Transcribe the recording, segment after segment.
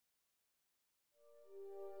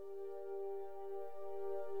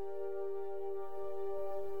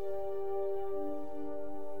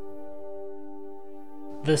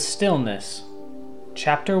The Stillness,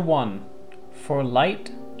 Chapter 1, For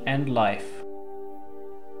Light and Life.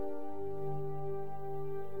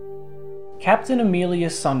 Captain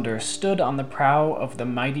Amelia Sunder stood on the prow of the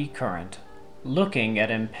mighty current, looking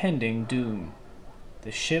at impending doom.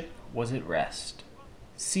 The ship was at rest.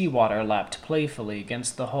 Seawater lapped playfully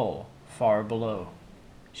against the hull, far below.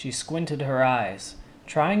 She squinted her eyes,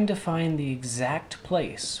 trying to find the exact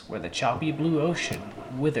place where the choppy blue ocean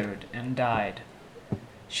withered and died.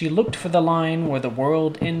 She looked for the line where the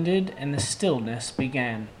world ended and the stillness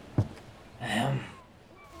began.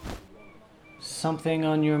 Something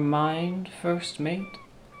on your mind, first mate?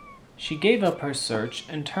 She gave up her search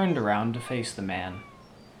and turned around to face the man.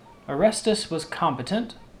 Orestes was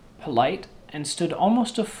competent, polite, and stood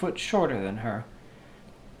almost a foot shorter than her.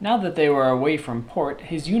 Now that they were away from port,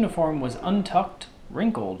 his uniform was untucked,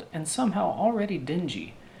 wrinkled, and somehow already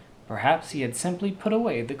dingy. Perhaps he had simply put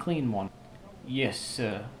away the clean one. "Yes,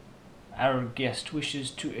 sir. Our guest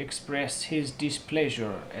wishes to express his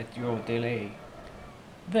displeasure at your delay."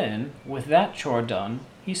 Then, with that chore done,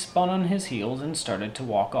 he spun on his heels and started to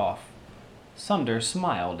walk off. Sunder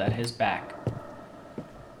smiled at his back.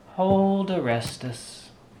 "Hold,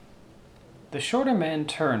 Orestes." The shorter man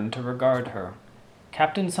turned to regard her.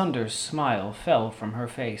 Captain Sunder's smile fell from her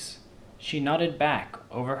face. She nodded back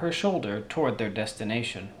over her shoulder toward their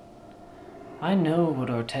destination. "I know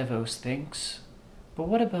what Ortevos thinks, but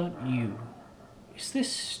what about you? Is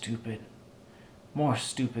this stupid? More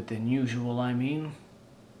stupid than usual, I mean."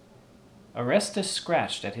 Orestes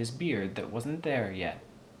scratched at his beard that wasn't there yet.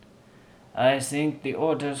 "I think the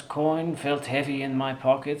order's coin felt heavy in my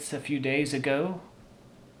pockets a few days ago."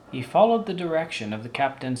 He followed the direction of the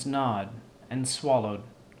captain's nod and swallowed.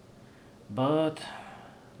 "But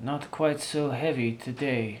not quite so heavy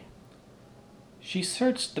today." She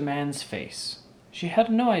searched the man's face. She had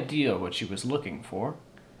no idea what she was looking for.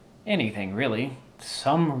 Anything, really.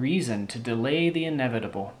 Some reason to delay the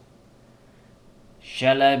inevitable.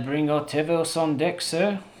 "Shall I bring Ortevos on deck,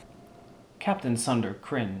 sir?" Captain Sunder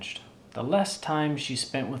cringed. The less time she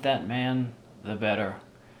spent with that man, the better.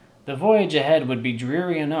 The voyage ahead would be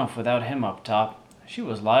dreary enough without him up top. She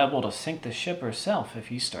was liable to sink the ship herself if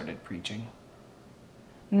he started preaching.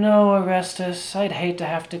 "No, Orestes, I'd hate to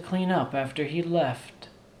have to clean up after he left."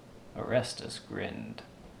 Orestes grinned.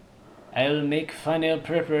 "I'll make final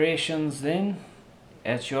preparations then.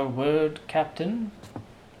 At your word, Captain?"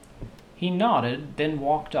 He nodded, then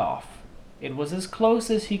walked off. It was as close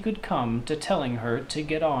as he could come to telling her to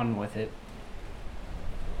get on with it.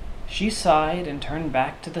 She sighed and turned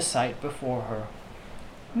back to the sight before her.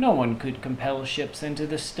 No one could compel ships into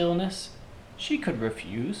the stillness. She could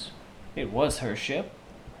refuse. It was her ship,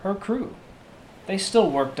 her crew. They still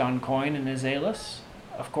worked on Coin and Azalis.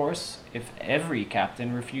 Of course, if every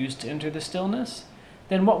captain refused to enter the stillness,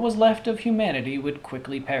 then what was left of humanity would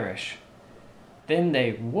quickly perish. Then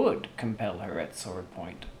they would compel her at sword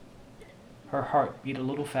point. Her heart beat a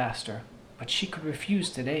little faster, but she could refuse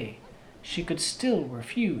today. She could still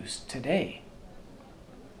refuse today.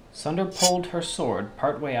 Sunder pulled her sword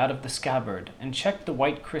partway out of the scabbard and checked the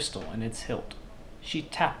white crystal in its hilt. She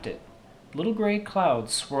tapped it. Little gray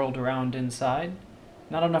clouds swirled around inside.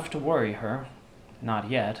 Not enough to worry her. Not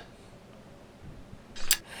yet.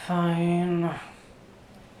 Fine.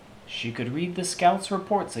 She could read the scout's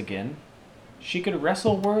reports again. She could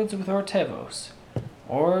wrestle words with Ortevos.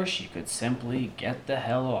 Or she could simply get the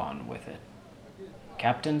hell on with it.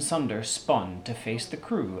 Captain Sunder spun to face the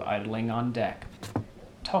crew idling on deck,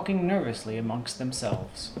 talking nervously amongst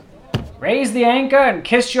themselves. "Raise the anchor and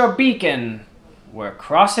kiss your beacon! We're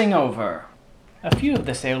crossing over!" A few of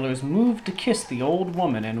the sailors moved to kiss the old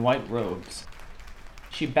woman in white robes.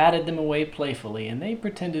 She batted them away playfully, and they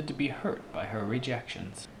pretended to be hurt by her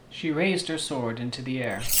rejections. She raised her sword into the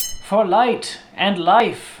air. "For light and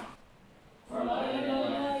life!" "For light and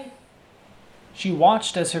life!" She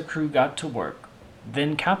watched as her crew got to work.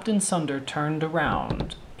 Then Captain Sunder turned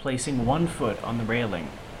around, placing one foot on the railing.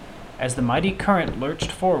 As the mighty current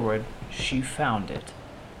lurched forward, she found it.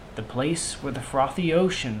 The place where the frothy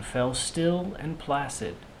ocean fell still and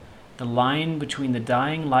placid. The line between the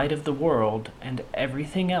dying light of the world and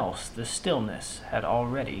everything else the stillness had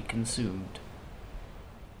already consumed.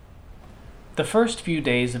 The first few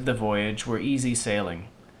days of the voyage were easy sailing.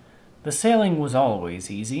 The sailing was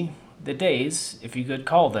always easy. The days, if you could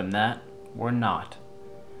call them that, were not.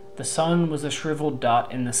 The sun was a shriveled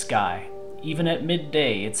dot in the sky. Even at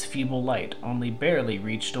midday, its feeble light only barely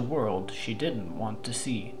reached a world she didn't want to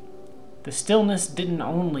see. The stillness didn't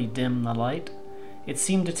only dim the light. It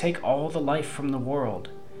seemed to take all the life from the world.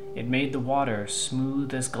 It made the water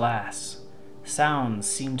smooth as glass. Sounds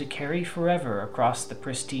seemed to carry forever across the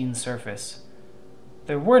pristine surface.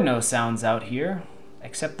 There were no sounds out here,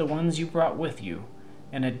 except the ones you brought with you,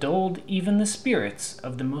 and it dulled even the spirits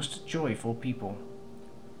of the most joyful people.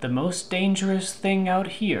 The most dangerous thing out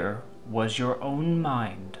here was your own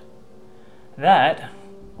mind. That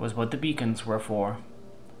was what the beacons were for.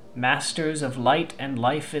 Masters of light and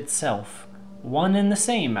life itself, one and the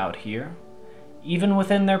same out here. Even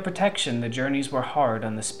within their protection, the journeys were hard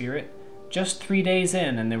on the spirit. Just 3 days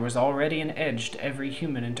in, and there was already an edge to every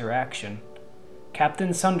human interaction.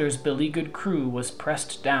 Captain Sunder's beleaguered crew was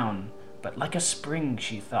pressed down, but like a spring,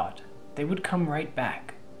 she thought, they would come right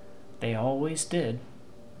back. They always did.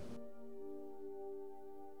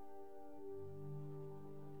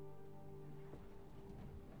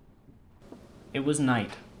 It was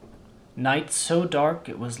night. Night so dark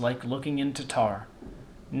it was like looking into tar.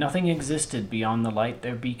 Nothing existed beyond the light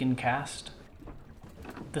their beacon cast.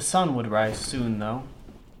 The sun would rise soon, though,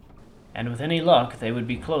 and with any luck they would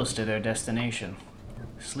be close to their destination.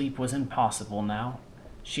 Sleep was impossible now.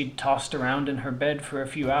 She'd tossed around in her bed for a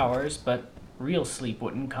few hours, but real sleep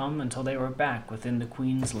wouldn't come until they were back within the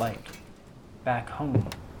Queen's light. Back home.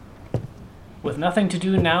 With nothing to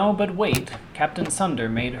do now but wait, Captain Sunder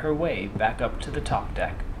made her way back up to the top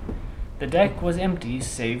deck. The deck was empty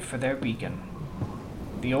save for their beacon.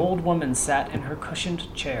 The old woman sat in her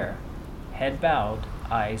cushioned chair, head bowed,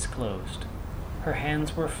 eyes closed. Her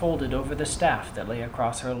hands were folded over the staff that lay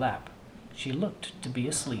across her lap. She looked to be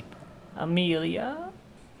asleep. Amelia?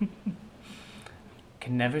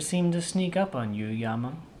 Can never seem to sneak up on you,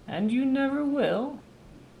 Yama, and you never will.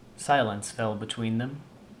 Silence fell between them.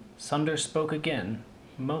 Sunder spoke again,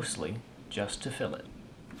 mostly just to fill it.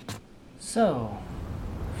 So,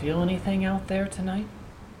 feel anything out there tonight?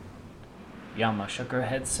 Yama shook her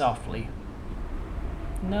head softly.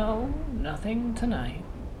 No, nothing tonight.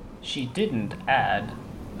 She didn't add,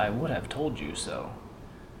 I would have told you so.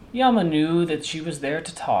 Yama knew that she was there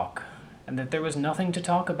to talk, and that there was nothing to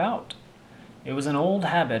talk about. It was an old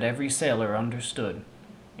habit every sailor understood.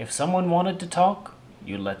 If someone wanted to talk,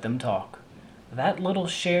 you let them talk. That little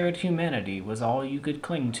shared humanity was all you could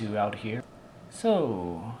cling to out here.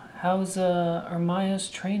 So, how's Ermaya's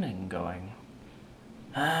training going?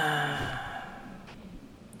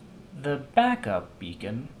 The backup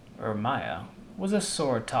beacon, Ermaya, was a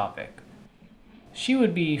sore topic. She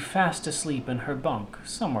would be fast asleep in her bunk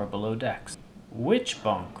somewhere below decks. Which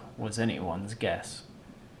bunk was anyone's guess.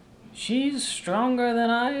 She's stronger than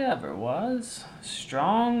I ever was.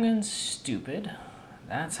 Strong and stupid.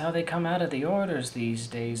 That's how they come out of the orders these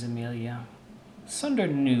days, Amelia. Sunder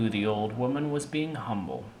knew the old woman was being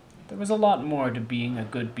humble. There was a lot more to being a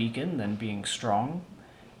good beacon than being strong.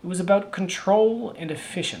 It was about control and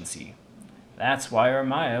efficiency. That's why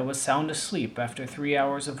Ermaya was sound asleep after 3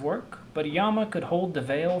 hours of work, but Yama could hold the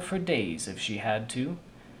veil for days if she had to.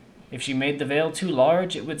 If she made the veil too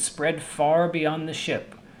large, it would spread far beyond the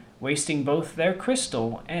ship, wasting both their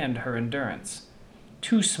crystal and her endurance.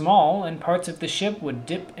 Too small, and parts of the ship would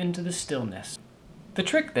dip into the stillness. The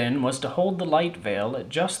trick then was to hold the light veil at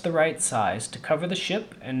just the right size to cover the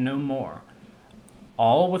ship and no more.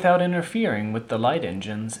 All without interfering with the light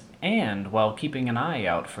engines, and while keeping an eye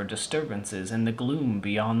out for disturbances in the gloom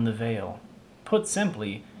beyond the veil. Put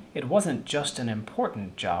simply, it wasn't just an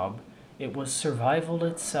important job, it was survival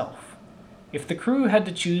itself. If the crew had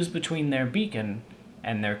to choose between their beacon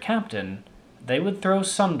and their captain, they would throw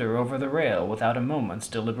Sunder over the rail without a moment's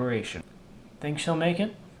deliberation. Think she'll make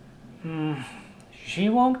it? She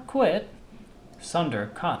won't quit.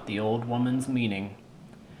 Sunder caught the old woman's meaning.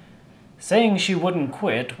 Saying she wouldn't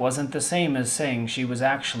quit wasn't the same as saying she was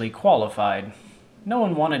actually qualified. No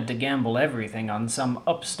one wanted to gamble everything on some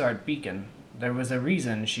upstart beacon. There was a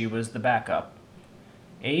reason she was the backup.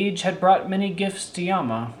 Age had brought many gifts to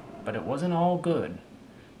Yama, but it wasn't all good.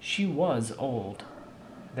 She was old.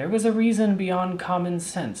 There was a reason beyond common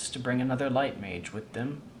sense to bring another light mage with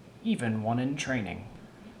them, even one in training.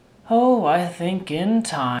 Oh, I think in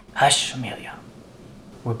time... Hush, Amelia.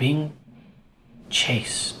 We're being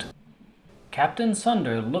chased. Captain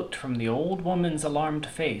Sunder looked from the old woman's alarmed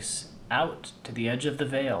face out to the edge of the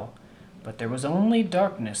veil, but there was only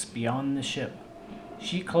darkness beyond the ship.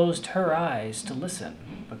 She closed her eyes to listen,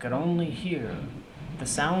 but could only hear the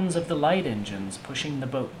sounds of the light engines pushing the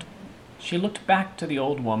boat. She looked back to the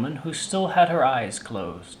old woman, who still had her eyes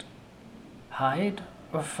closed. Hide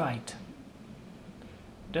or fight?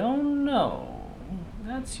 Don't know.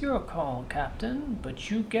 That's your call, Captain,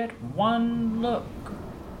 but you get one look.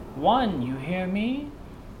 One, you hear me?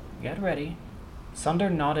 Get ready. Sunder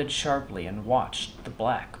nodded sharply and watched the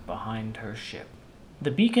black behind her ship.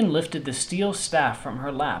 The beacon lifted the steel staff from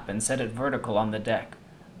her lap and set it vertical on the deck,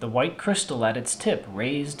 the white crystal at its tip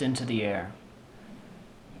raised into the air.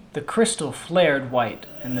 The crystal flared white,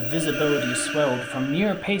 and the visibility swelled from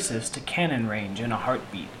mere paces to cannon range in a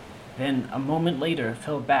heartbeat, then, a moment later,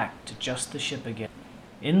 fell back to just the ship again.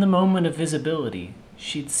 In the moment of visibility,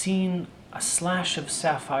 she'd seen a slash of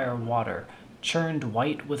sapphire water churned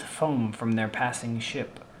white with foam from their passing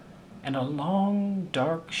ship, and a long,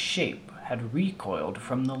 dark shape had recoiled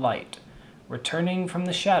from the light, returning from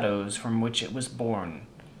the shadows from which it was born,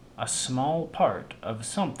 a small part of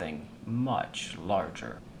something much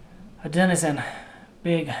larger. A denizen.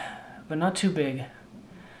 Big, but not too big.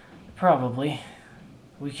 Probably.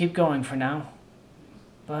 We keep going for now.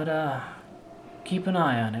 But, keep an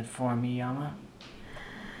eye on it for me, Yama.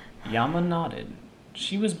 Yama nodded.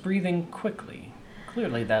 She was breathing quickly.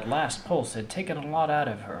 Clearly that last pulse had taken a lot out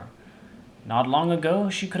of her. Not long ago,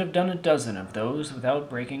 she could have done a dozen of those without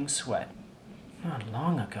breaking sweat. Not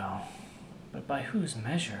long ago, but by whose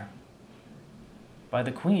measure? By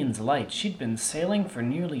the Queen's light, she'd been sailing for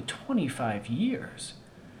nearly 25 years.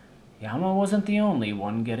 Yama wasn't the only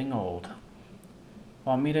one getting old.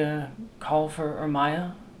 Want me to call for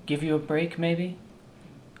Ermaya? Give you a break, maybe?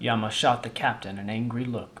 Yama shot the captain an angry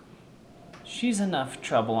look. She's enough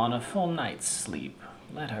trouble on a full night's sleep.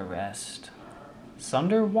 Let her rest.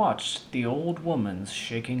 Sunder watched the old woman's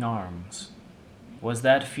shaking arms. Was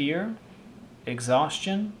that fear,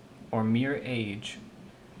 exhaustion, or mere age?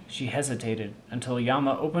 She hesitated until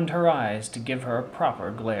Yama opened her eyes to give her a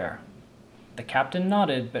proper glare. The captain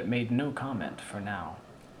nodded but made no comment for now.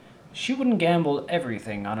 She wouldn't gamble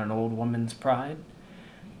everything on an old woman's pride.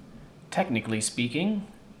 Technically speaking,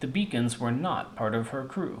 the beacons were not part of her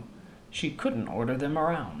crew. She couldn't order them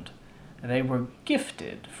around. They were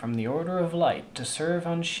gifted from the Order of Light to serve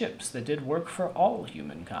on ships that did work for all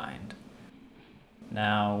humankind.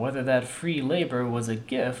 Now, whether that free labor was a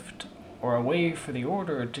gift or a way for the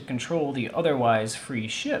Order to control the otherwise free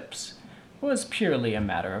ships was purely a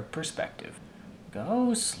matter of perspective.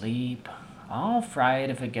 Go sleep. I'll fry it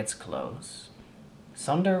if it gets close.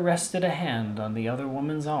 Sunder rested a hand on the other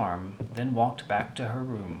woman's arm, then walked back to her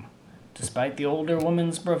room. Despite the older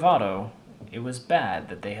woman's bravado, it was bad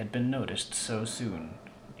that they had been noticed so soon.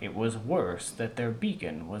 It was worse that their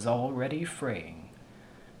beacon was already fraying.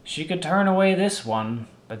 She could turn away this one,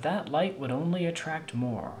 but that light would only attract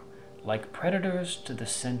more, like predators to the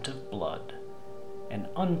scent of blood. An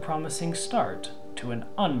unpromising start to an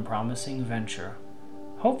unpromising venture.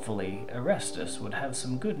 Hopefully, Orestes would have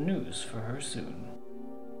some good news for her soon.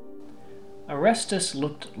 Orestes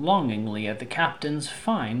looked longingly at the captain's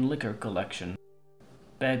fine liquor collection.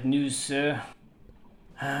 Bad news, sir.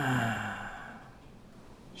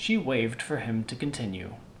 She waved for him to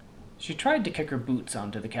continue. She tried to kick her boots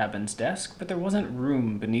onto the cabin's desk, but there wasn't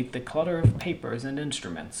room beneath the clutter of papers and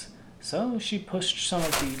instruments, so she pushed some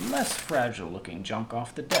of the less fragile-looking junk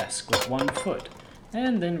off the desk with one foot,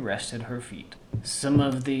 and then rested her feet. Some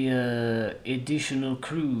of the, additional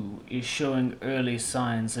crew is showing early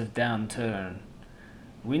signs of downturn.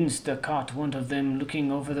 Winster caught one of them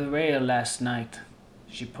looking over the rail last night.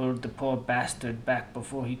 She pulled the poor bastard back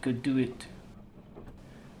before he could do it.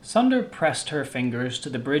 Sunder pressed her fingers to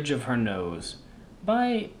the bridge of her nose.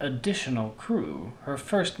 By additional crew, her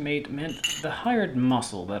first mate meant the hired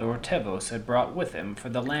muscle that Ortevos had brought with him for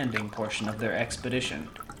the landing portion of their expedition.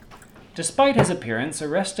 Despite his appearance,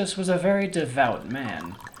 Orestes was a very devout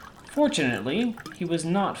man. Fortunately, he was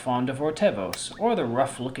not fond of Ortevos or the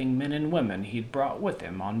rough-looking men and women he'd brought with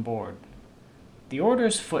him on board. The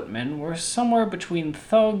Order's footmen were somewhere between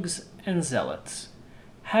thugs and zealots.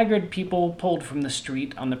 Haggard people pulled from the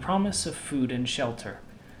street on the promise of food and shelter.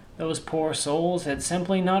 Those poor souls had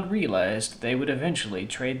simply not realized they would eventually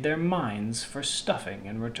trade their minds for stuffing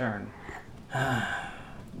in return.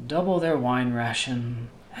 Double their wine ration.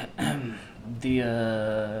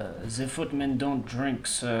 The footmen don't drink,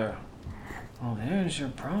 sir. Well, there's your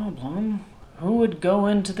problem. Who would go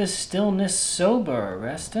into the stillness sober,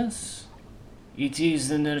 Orestes? It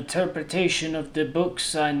is an interpretation of the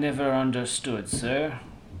books I never understood, sir.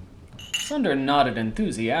 Sunder nodded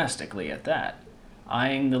enthusiastically at that,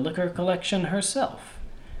 eyeing the liquor collection herself.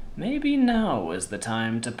 Maybe now was the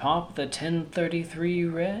time to pop the 1033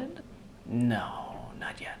 red? No,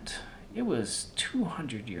 not yet. It was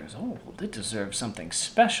 200 years old. It deserved something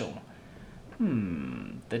special. The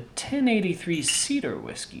 1083 cedar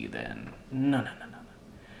whiskey, then. No.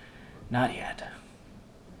 Not yet.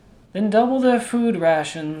 Then double their food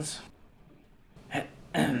rations.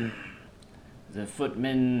 The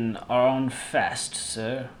footmen are on fast,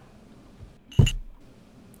 sir.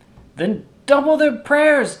 Then double their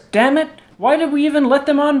prayers, damn it! Why did we even let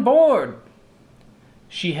them on board?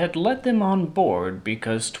 She had let them on board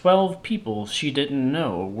because 12 people she didn't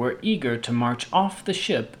know were eager to march off the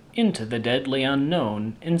ship into the deadly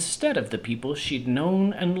unknown instead of the people she'd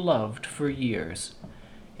known and loved for years.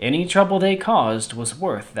 Any trouble they caused was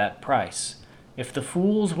worth that price. If the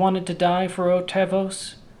fools wanted to die for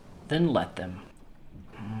Otevos, then let them.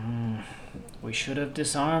 We should have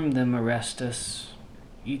disarmed them, Orestes.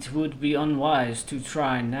 It would be unwise to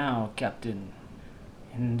try now, Captain.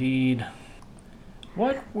 Indeed.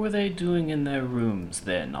 What were they doing in their rooms,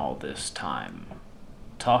 then, all this time?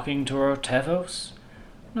 Talking to Otevos?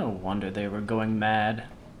 No wonder they were going mad.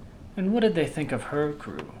 And what did they think of her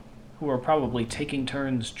crew, who were probably taking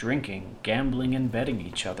turns drinking, gambling, and betting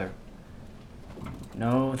each other?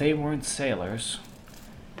 No, they weren't sailors.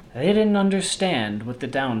 They didn't understand what the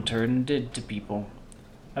downturn did to people.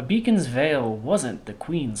 A beacon's veil wasn't the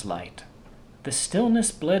Queen's light. The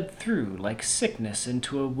stillness bled through like sickness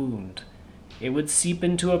into a wound. It would seep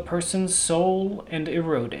into a person's soul and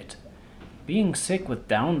erode it. Being sick with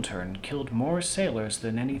downturn killed more sailors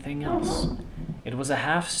than anything else. It was a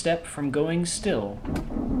half step from going still,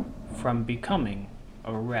 from becoming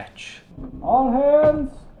a wretch. All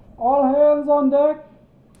hands on deck.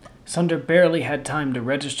 Sunder barely had time to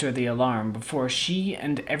register the alarm before she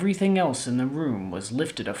and everything else in the room was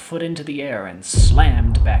lifted a foot into the air and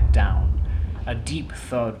slammed back down. A deep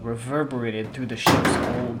thud reverberated through the ship's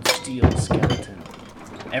old steel skeleton.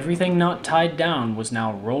 Everything not tied down was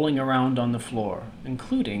now rolling around on the floor,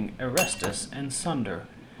 including Orestes and Sunder.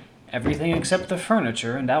 Everything except the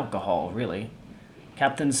furniture and alcohol, really.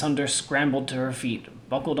 Captain Sunder scrambled to her feet,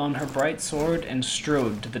 buckled on her bright sword, and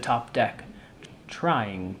strode to the top deck,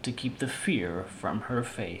 trying to keep the fear from her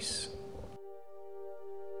face.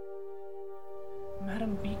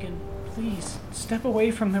 Madam Beacon, please, step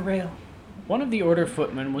away from the rail. One of the order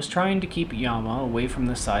footmen was trying to keep Yama away from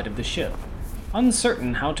the side of the ship,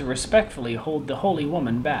 uncertain how to respectfully hold the holy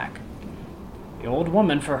woman back. The old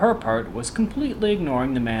woman, for her part, was completely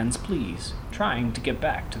ignoring the man's pleas, trying to get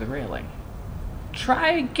back to the railing. Try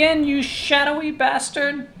again, you shadowy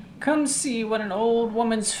bastard! Come see what an old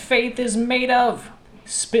woman's faith is made of!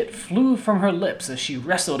 Spit flew from her lips as she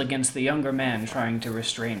wrestled against the younger man trying to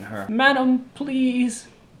restrain her. Madam, please!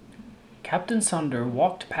 Captain Sunder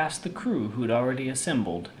walked past the crew who'd already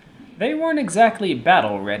assembled. They weren't exactly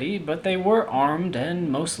battle-ready, but they were armed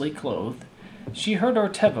and mostly clothed. She heard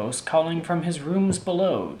Otevos calling from his rooms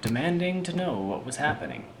below, demanding to know what was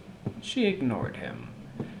happening. She ignored him.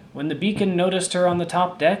 When the beacon noticed her on the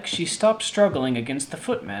top deck, she stopped struggling against the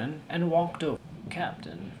footman and walked over.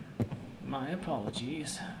 Captain, my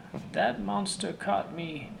apologies. That monster caught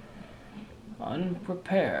me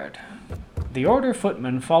unprepared. The order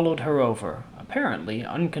footman followed her over, apparently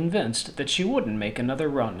unconvinced that she wouldn't make another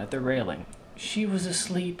run at the railing. She was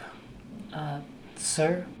asleep.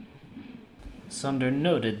 Sir? Sunder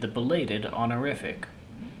noted the belated honorific.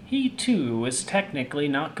 He, too, was technically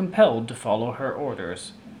not compelled to follow her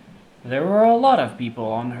orders. There were a lot of people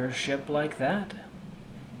on her ship like that.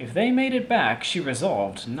 If they made it back, she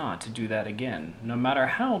resolved not to do that again, no matter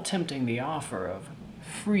how tempting the offer of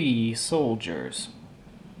free soldiers.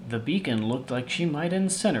 The beacon looked like she might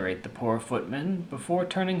incinerate the poor footman before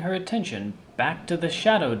turning her attention back to the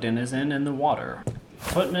shadow denizen in the water.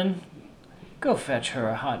 Footman, go fetch her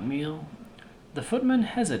a hot meal. The footman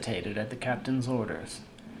hesitated at the captain's orders.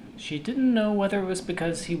 She didn't know whether it was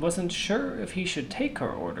because he wasn't sure if he should take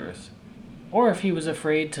her orders, or if he was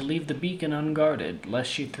afraid to leave the beacon unguarded,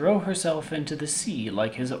 lest she throw herself into the sea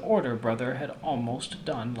like his order brother had almost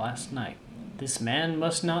done last night. This man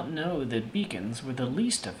must not know that beacons were the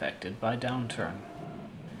least affected by downturn.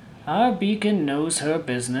 Our beacon knows her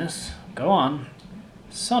business. Go on.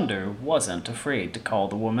 Sunder wasn't afraid to call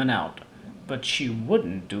the woman out, but she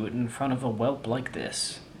wouldn't do it in front of a whelp like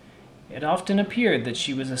this. It often appeared that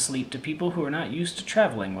she was asleep to people who were not used to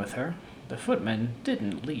traveling with her. The footman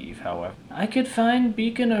didn't leave, however. I could find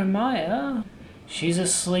Beacon or Maya. She's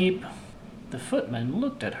asleep. The footman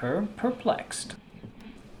looked at her, perplexed.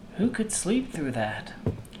 Who could sleep through that?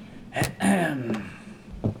 Ahem.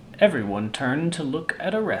 Everyone turned to look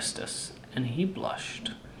at Orestes, and he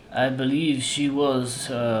blushed. I believe she was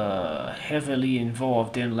heavily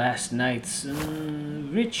involved in last night's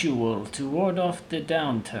ritual to ward off the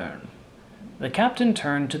downturn. The captain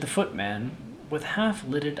turned to the footman with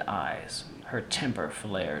half-lidded eyes. Her temper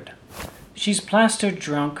flared. She's plastered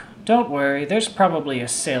drunk. Don't worry, there's probably a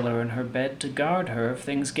sailor in her bed to guard her if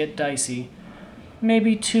things get dicey.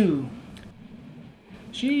 Maybe two.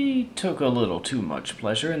 She took a little too much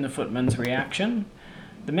pleasure in the footman's reaction.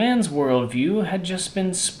 The man's worldview had just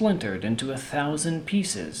been splintered into 1,000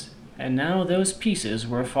 pieces, and now those pieces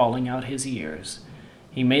were falling out his ears.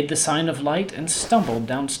 He made the sign of light and stumbled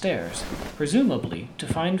downstairs, presumably to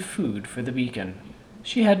find food for the beacon.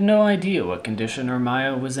 She had no idea what condition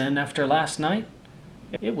Ermaya was in after last night.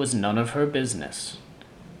 It was none of her business.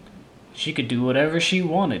 She could do whatever she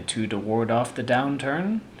wanted to ward off the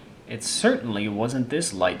downturn. It certainly wasn't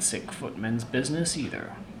this light-sick footman's business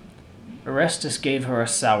either. Orestes gave her a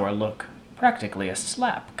sour look, practically a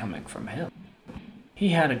slap coming from him. He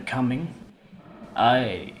had it coming.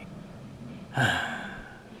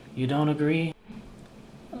 You don't agree?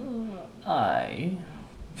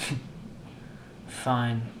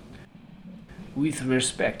 Fine. With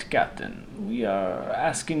respect, Captain, we are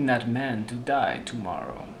asking that man to die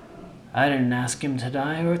tomorrow. I didn't ask him to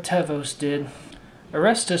die, or Tevos did.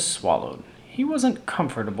 Orestes swallowed. He wasn't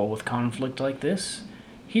comfortable with conflict like this.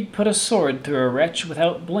 He'd put a sword through a wretch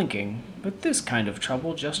without blinking, but this kind of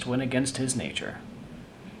trouble just went against his nature.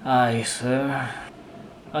 Aye, sir.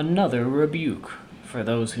 Another rebuke for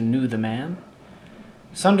those who knew the man.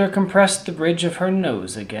 Sunder compressed the bridge of her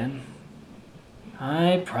nose again.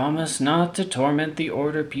 I promise not to torment the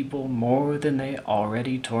Order people more than they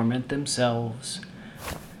already torment themselves.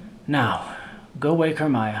 Now, go wake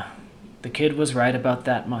Ermaya. The kid was right about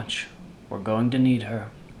that much. We're going to need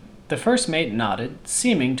her. The first mate nodded,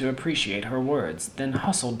 seeming to appreciate her words, then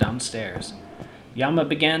hustled downstairs. Yama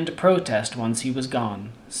began to protest once he was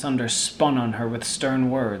gone. Sunder spun on her with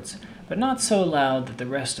stern words, but not so loud that the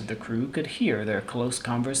rest of the crew could hear their close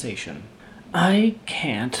conversation. I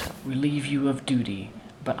can't relieve you of duty,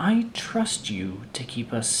 but I trust you to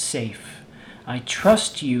keep us safe. I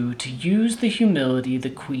trust you to use the humility the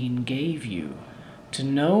Queen gave you, to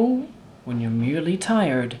know when you're merely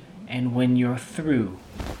tired and when you're through.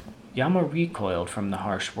 Yama recoiled from the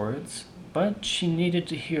harsh words, but she needed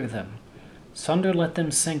to hear them. Sunder let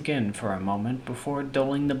them sink in for a moment before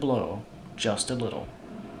dulling the blow, just a little.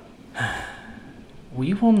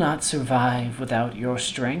 We will not survive without your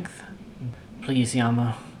strength. Please,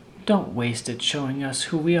 Yama, don't waste it showing us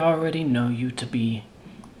who we already know you to be.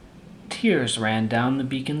 Tears ran down the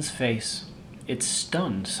beacon's face. It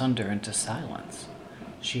stunned Sunder into silence.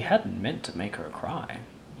 She hadn't meant to make her cry.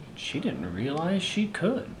 She didn't realize she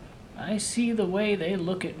could. I see the way they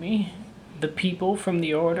look at me. The people from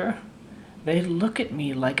the Order. They look at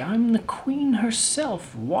me like I'm the Queen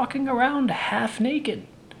herself, walking around half naked.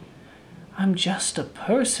 I'm just a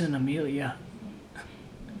person, Amelia.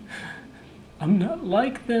 I'm not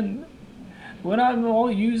like them. When I'm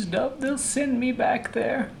all used up, they'll send me back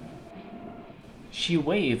there. She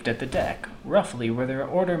waved at the deck, roughly where their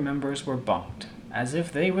Order members were bunked, as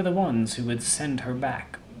if they were the ones who would send her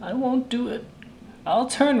back. I won't do it. I'll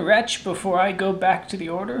turn wretch before I go back to the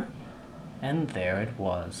Order. And there it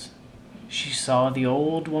was. She saw the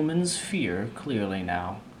old woman's fear clearly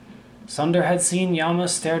now. Sunder had seen Yama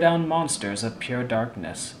stare down monsters of pure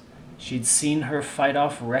darkness. She'd seen her fight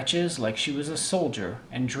off wretches like she was a soldier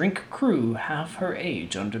and drink crew half her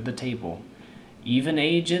age under the table. Even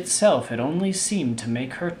age itself had only seemed to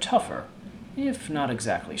make her tougher, if not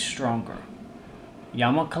exactly stronger.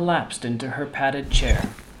 Yama collapsed into her padded chair,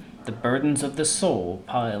 the burdens of the soul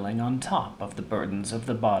piling on top of the burdens of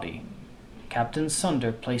the body. Captain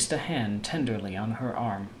Sunder placed a hand tenderly on her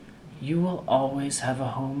arm. You will always have a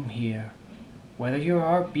home here, whether you're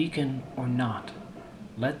our beacon or not.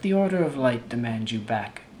 Let the Order of Light demand you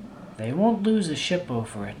back. They won't lose a ship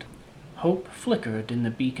over it. Hope flickered in the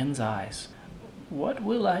beacon's eyes. What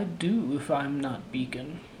will I do if I'm not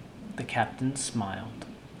beacon? The captain smiled.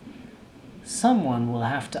 Someone will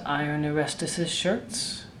have to iron Orestes'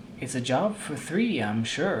 shirts. It's a job for 3, I'm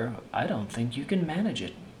sure. I don't think you can manage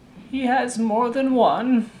it. He has more than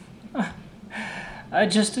one. I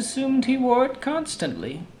just assumed he wore it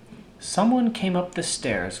constantly. Someone came up the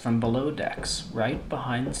stairs from below decks, right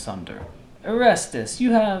behind Sunder. Orestes,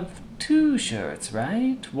 you have 2 shirts,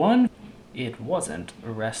 right? One... It wasn't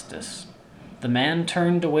Orestes. The man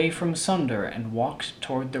turned away from Sunder and walked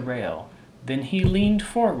toward the rail. Then he leaned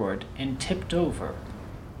forward and tipped over,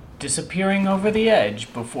 disappearing over the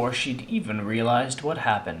edge before she'd even realized what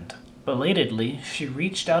happened. Belatedly, she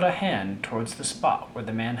reached out a hand towards the spot where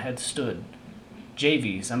the man had stood.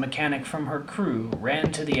 Javies, a mechanic from her crew,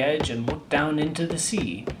 ran to the edge and looked down into the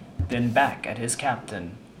sea, then back at his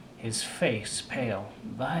captain, his face pale.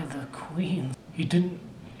 By the Queen, he didn't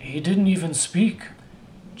even speak.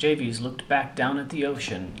 Javies looked back down at the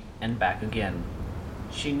ocean and back again.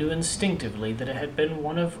 She knew instinctively that it had been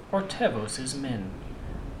one of Ortevos' men.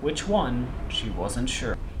 Which one, she wasn't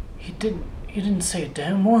sure. He didn't say a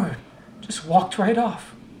damn word. Just walked right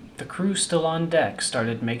off. The crew still on deck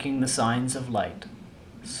started making the signs of light.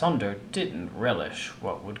 Sunder didn't relish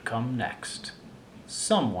what would come next.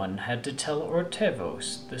 Someone had to tell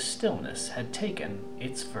Ortevos the stillness had taken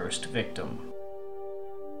its first victim.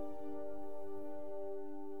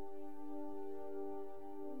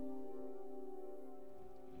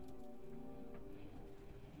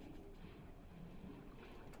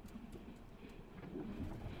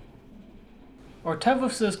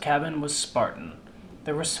 Ortevos's cabin was Spartan.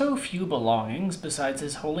 There were so few belongings besides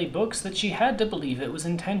his holy books that she had to believe it was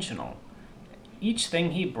intentional. Each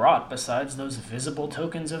thing he brought besides those visible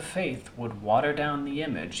tokens of faith would water down the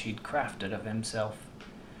image he'd crafted of himself.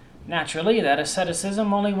 Naturally, that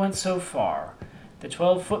asceticism only went so far. The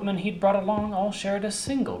 12 footmen he'd brought along all shared a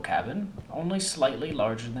single cabin, only slightly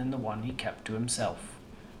larger than the one he kept to himself.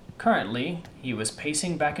 Currently, he was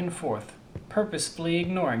pacing back and forth, purposefully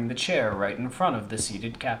ignoring the chair right in front of the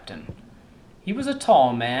seated captain. He was a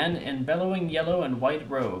tall man in bellowing yellow and white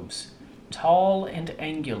robes, tall and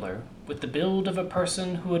angular, with the build of a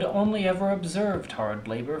person who had only ever observed hard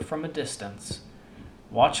labor from a distance.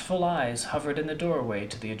 Watchful eyes hovered in the doorway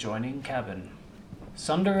to the adjoining cabin.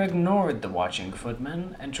 Sunder ignored the watching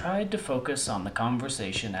footman and tried to focus on the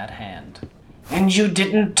conversation at hand. "And you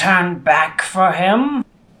didn't turn back for him?"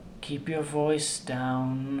 "Keep your voice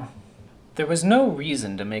down." There was no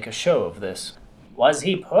reason to make a show of this. "Was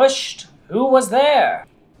he pushed? Who was there?"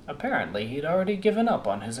 Apparently, he'd already given up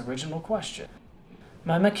on his original question.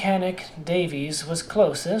 "My mechanic, Davies, was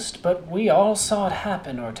closest, but we all saw it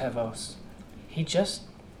happen, Ortevos. He just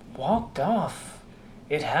walked off.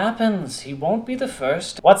 It happens. He won't be the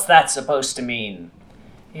first." "What's that supposed to mean?"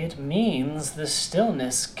 "It means the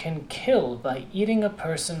stillness can kill by eating a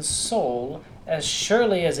person's soul as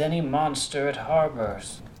surely as any monster it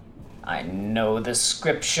harbors." "I know the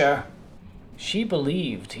scripture." She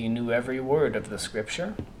believed he knew every word of the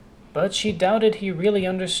scripture, but she doubted he really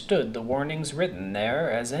understood the warnings written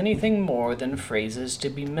there as anything more than phrases to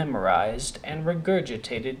be memorized and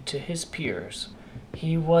regurgitated to his peers.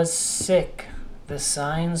 He was sick. The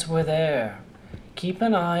signs were there. Keep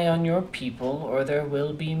an eye on your people, or there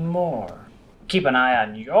will be more. "Keep an eye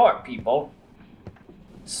on your people?"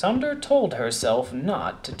 Sunder told herself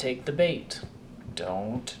not to take the bait.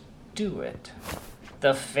 Don't do it.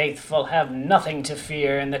 "The faithful have nothing to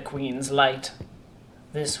fear in the Queen's light."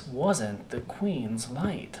 This wasn't the Queen's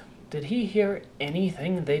light. Did he hear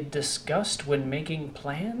anything they'd discussed when making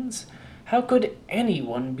plans? How could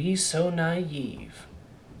anyone be so naive?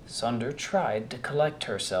 Sunder tried to collect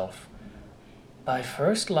herself. "By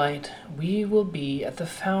first light, we will be at the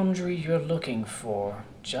foundry you're looking for.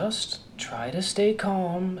 Just try to stay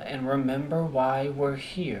calm and remember why we're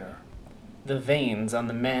here." The veins on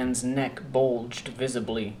the man's neck bulged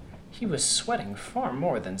visibly. He was sweating far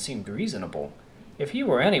more than seemed reasonable. If he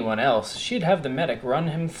were anyone else, she'd have the medic run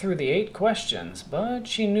him through the 8 questions, but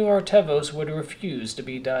she knew Ortevos would refuse to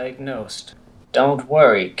be diagnosed. "Don't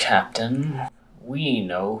worry, Captain. We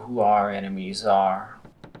know who our enemies are."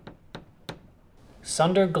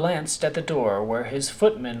 Sunder glanced at the door where his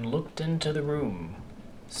footman looked into the room.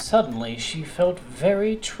 Suddenly she felt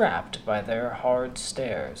very trapped by their hard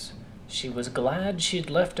stares. She was glad she'd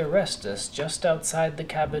left Orestes just outside the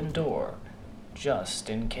cabin door, just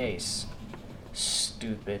in case.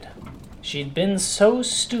 Stupid. She'd been so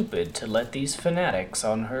stupid to let these fanatics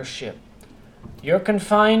on her ship. "You're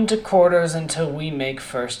confined to quarters until we make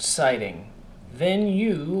first sighting. Then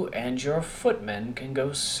you and your footmen can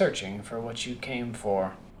go searching for what you came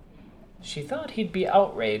for." She thought he'd be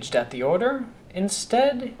outraged at the order.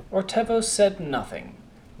 Instead, Ortevos said nothing,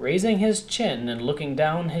 raising his chin and looking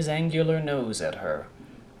down his angular nose at her.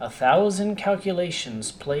 1,000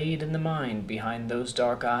 calculations played in the mind behind those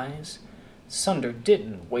dark eyes. Sunder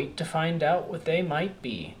didn't wait to find out what they might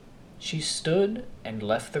be. She stood and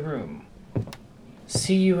left the room.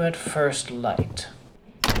 "See you at first light."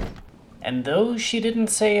 And though she didn't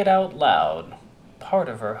say it out loud, part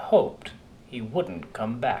of her hoped he wouldn't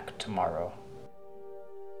come back tomorrow.